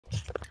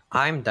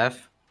I'm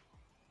deaf.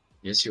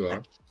 Yes, you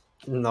are.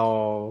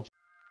 No.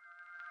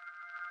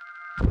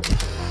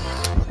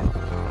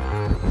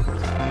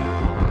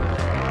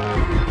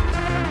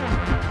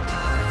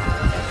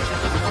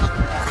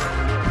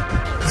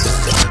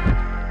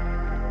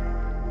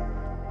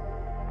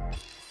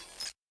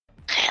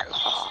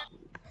 Hello.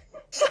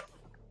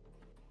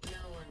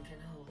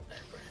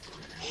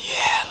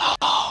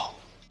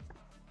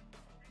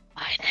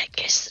 My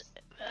neck is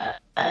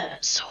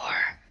sore.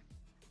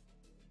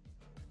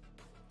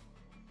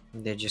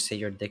 Did you say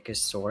your dick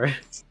is sore?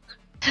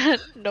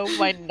 No,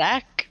 my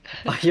neck.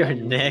 Oh, your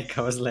neck.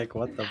 I was like,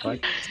 what the fuck?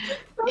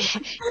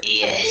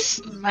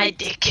 Yes, my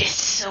dick is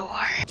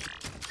sore.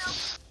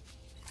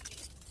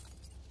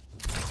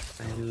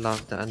 I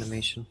love the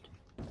animation.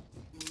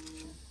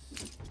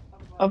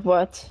 Of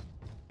what?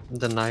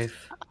 The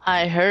knife.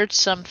 I heard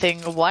something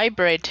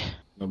vibrate.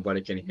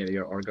 Nobody can hear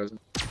your orgasm.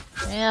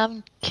 Yeah,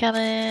 I'm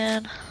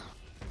coming.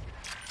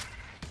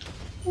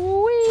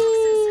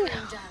 Whee!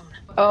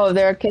 Oh,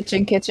 they're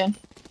kitchen. Chicken.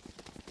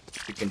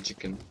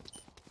 Chicken.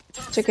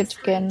 Chicken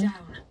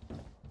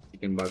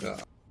burger.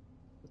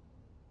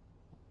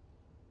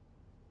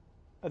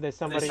 Oh, there's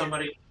somebody.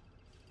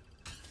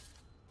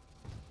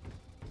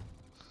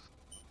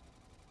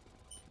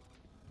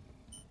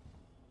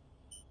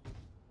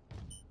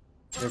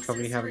 They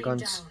probably have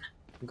guns.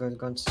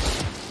 Guns.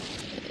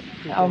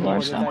 Oh,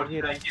 more so. Right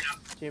here.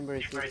 Chamber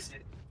is here.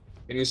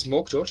 Can you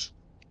smoke, George?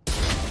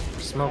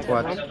 Smoke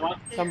what?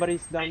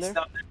 Somebody's down there.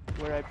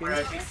 Where I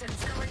pinged.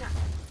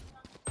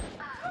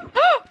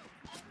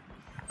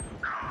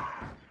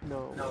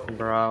 No.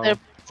 Bro. They're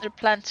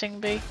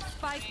planting B.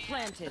 Spike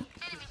planted.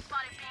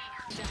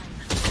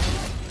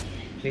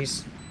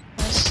 Please.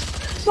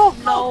 Oh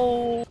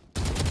no!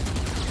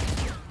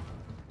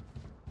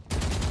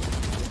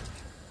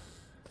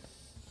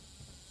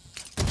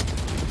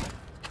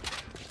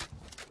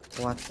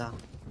 What the?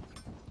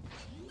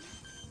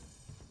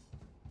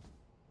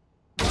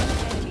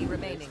 Enemy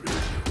remaining.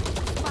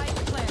 Spike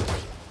planted.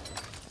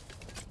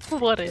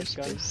 What is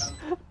this?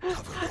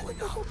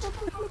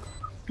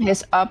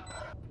 He's up.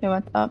 He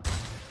went up.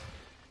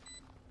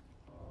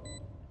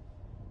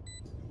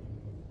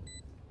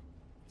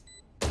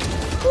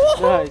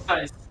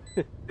 Nice.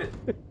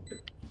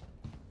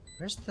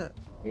 Where's the...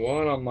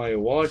 What am I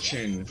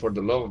watching? For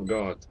the love of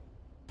God.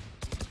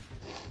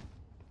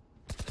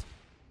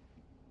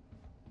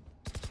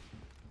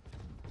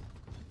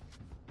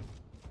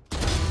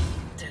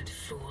 Dead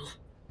fool.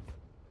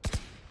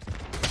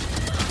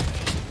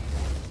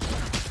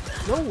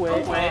 No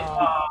way.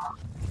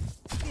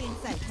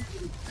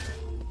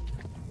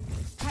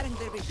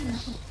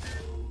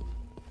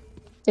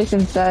 He's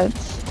inside.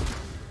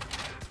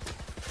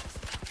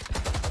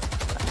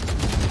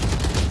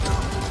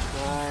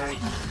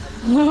 Nice.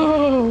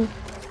 No.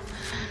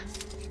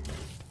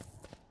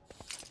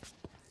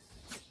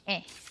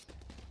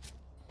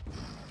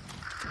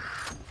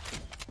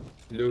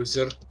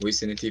 Loser.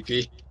 Wasting a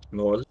TP.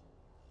 Lol.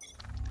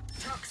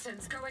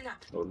 Toxins going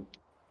up. Lol.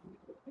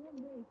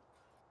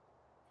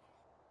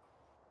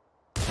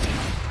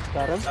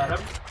 Got him.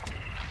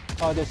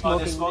 Oh, they're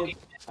smoking. Mid.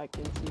 I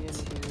can see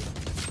anything.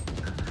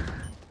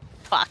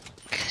 Fuck.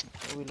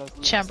 Oh, we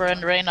lost. Chamber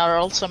and Rain are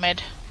also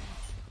mid.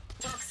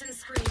 Toxin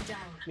screen down.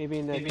 Maybe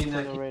in the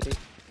kitchen already.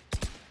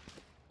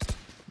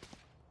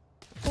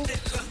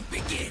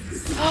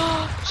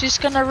 She's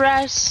gonna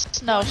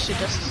rest. No, she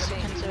doesn't.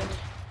 Can't do it.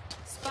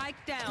 Spike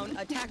down.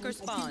 Attacker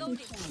spawn.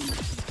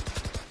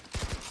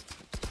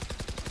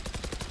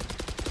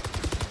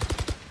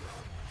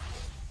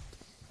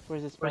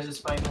 Where's the spike?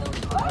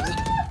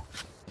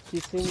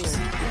 He's in here.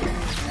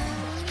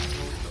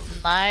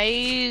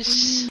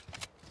 Nice.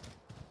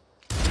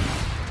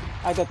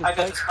 I got the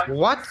spike.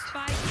 What?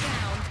 Spike down.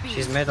 B.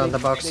 She's mid on the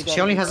box.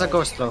 She only has a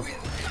ghost though.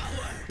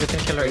 You can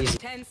kill her easy.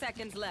 10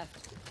 seconds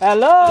left.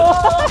 Hello!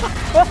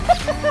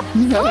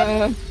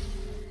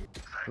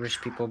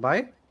 Rich people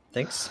buy.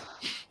 Thanks.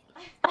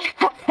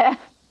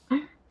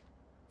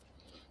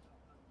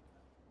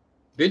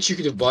 Bitch, you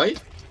could buy?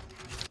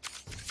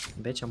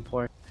 Bitch, I'm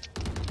poor.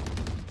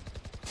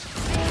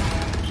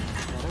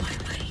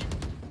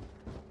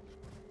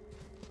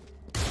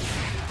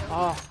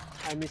 Ah,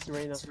 I missed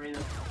Reyna.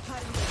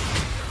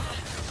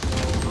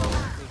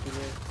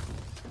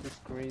 It's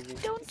crazy.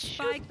 Don't shoot.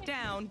 Spike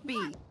down.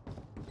 B.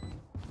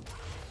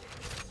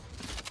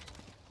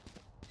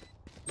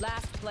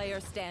 Last player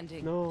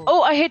standing. No.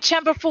 Oh, I hit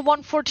Chamber for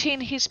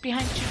 114. He's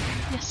behind you.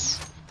 Yes.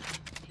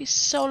 He's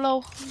so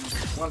low.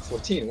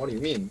 114, what do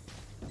you mean?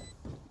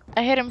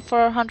 I hit him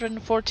for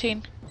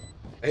 114.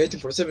 I hit him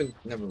for 7.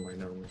 Never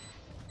mind. It's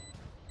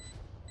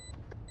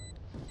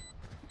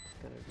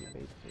gonna be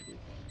late for this.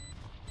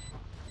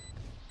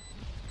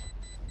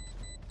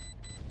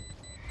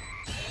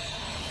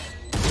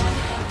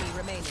 Enemy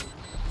remaining.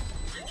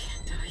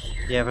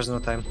 Yeah, there's no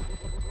time.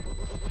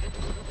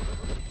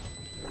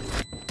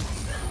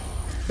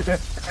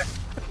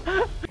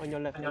 On your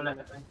left, on your left.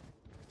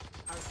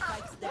 Our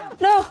spikes down.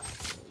 No.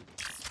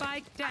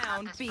 Spike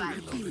down. B. You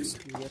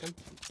get him?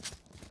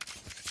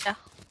 Yeah.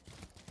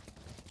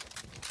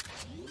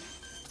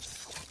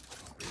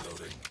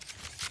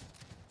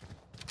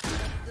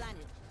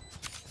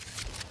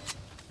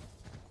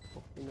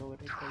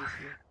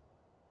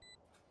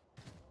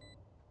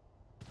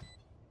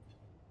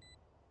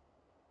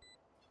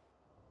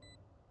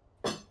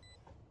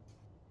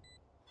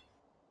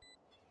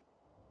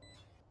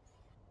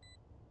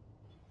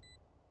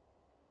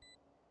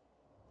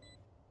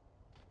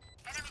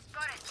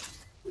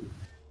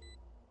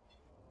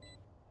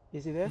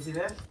 Is he there?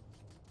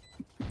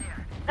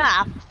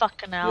 Ah,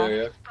 fucking hell.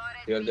 Yeah.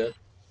 You're there.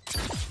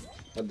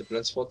 At the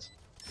plant spot.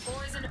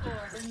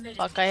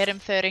 Fuck, I hit him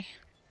 30.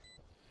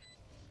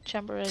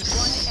 Chamber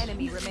is... One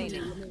enemy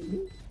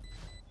remaining.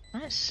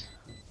 Nice.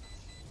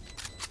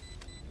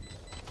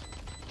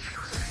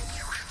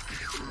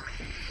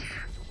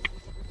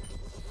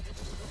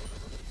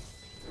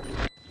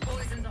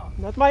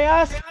 Not my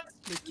ass!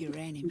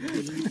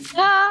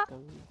 Ah!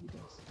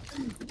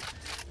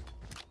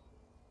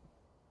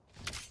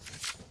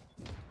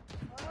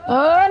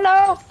 Oh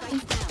no!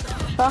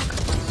 Fuck.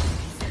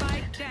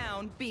 Spike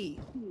down B.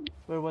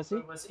 Where was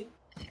he?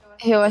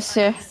 He was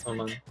here.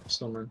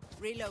 Snowman.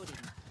 Reloading.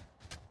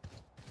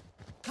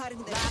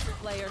 Last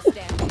player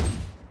standing.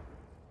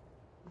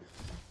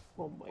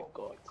 Oh my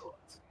god.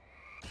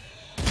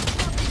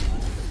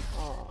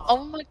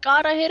 Oh my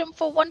god, I hit him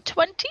for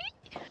 120?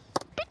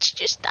 Bitch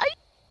just died.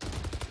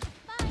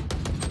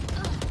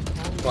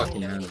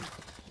 Fucking hell.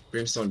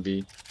 Brimstone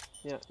B.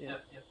 Yeah.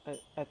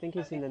 I think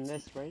he's in the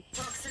nest, right?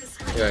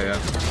 Yeah.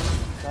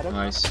 Got him?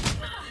 Nice.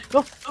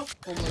 Go! Oh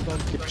my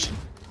god. Keep pushing.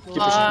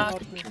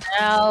 Fucking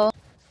hell.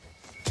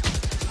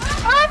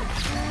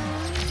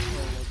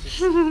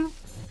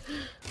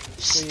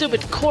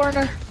 Stupid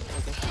corner.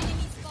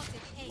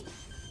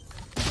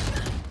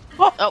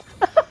 Oh!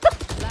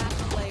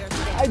 Last player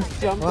I standing.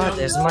 jumped What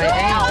in. is my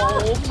aim?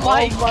 Oh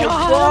my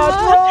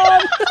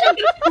God!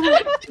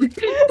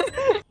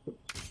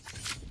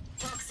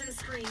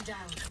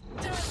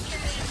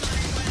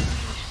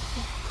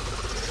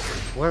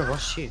 Where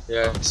was she?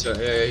 Yeah,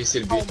 he's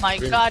still B. Oh my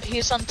god,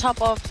 he's on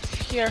top of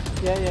here.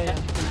 Yeah.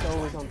 He's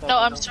always on top. No,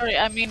 of I'm us. sorry,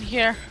 I mean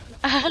here.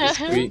 It's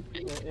 3.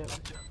 Yeah.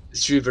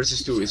 It's 3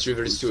 versus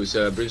 2.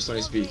 So Brimstone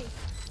is B.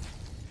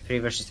 3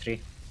 versus 3.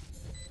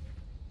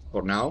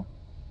 For now.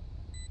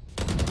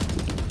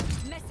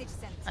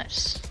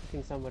 Nice. I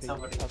think somebody up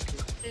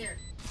here.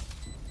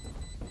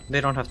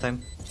 They don't have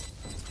time.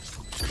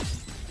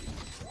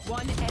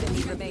 One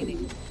enemy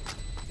remaining.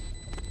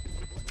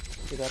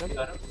 You got him?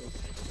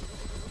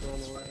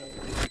 Run away.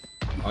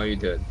 Oh, you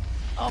did.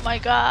 Oh my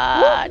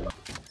god.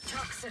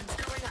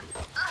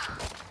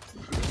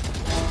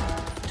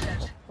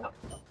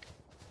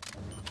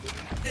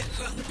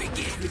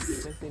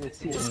 I think it's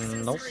here.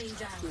 Nope.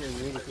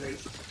 Really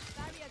close.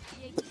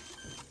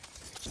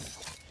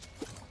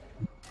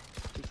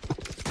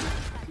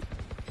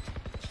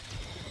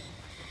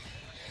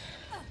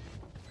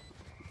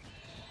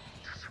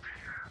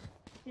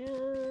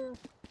 Yeah.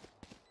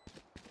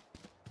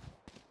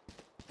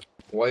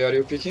 Why are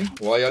you picking?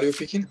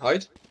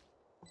 Hide.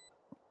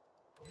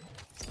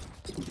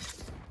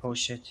 Oh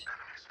shit.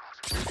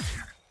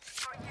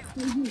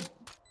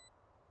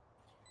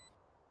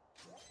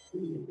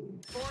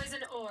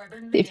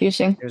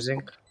 Diffusing.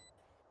 Using.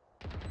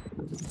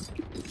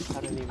 I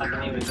don't even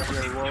know if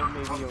your wall,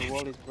 maybe your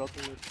wall is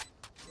blocking it.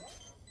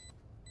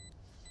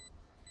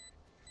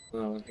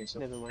 No, I think so.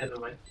 Never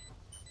mind.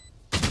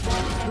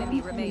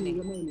 Enemy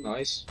remaining.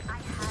 Nice.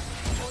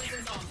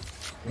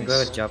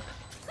 Good job.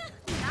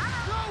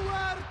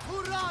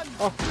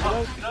 Oh,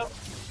 hello.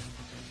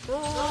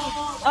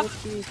 Oh, let's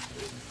see.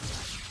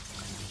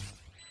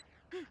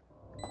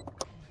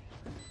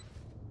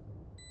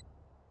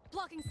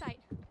 Blocking sight.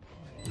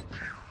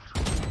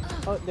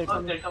 Oh, they're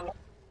coming.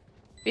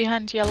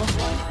 Behind yellow.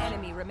 One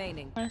enemy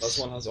remaining. Nice. Last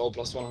one has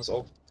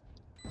ult.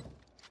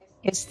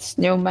 It's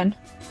Snowman.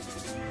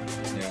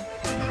 Yeah.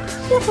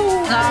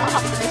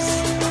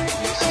 Nice.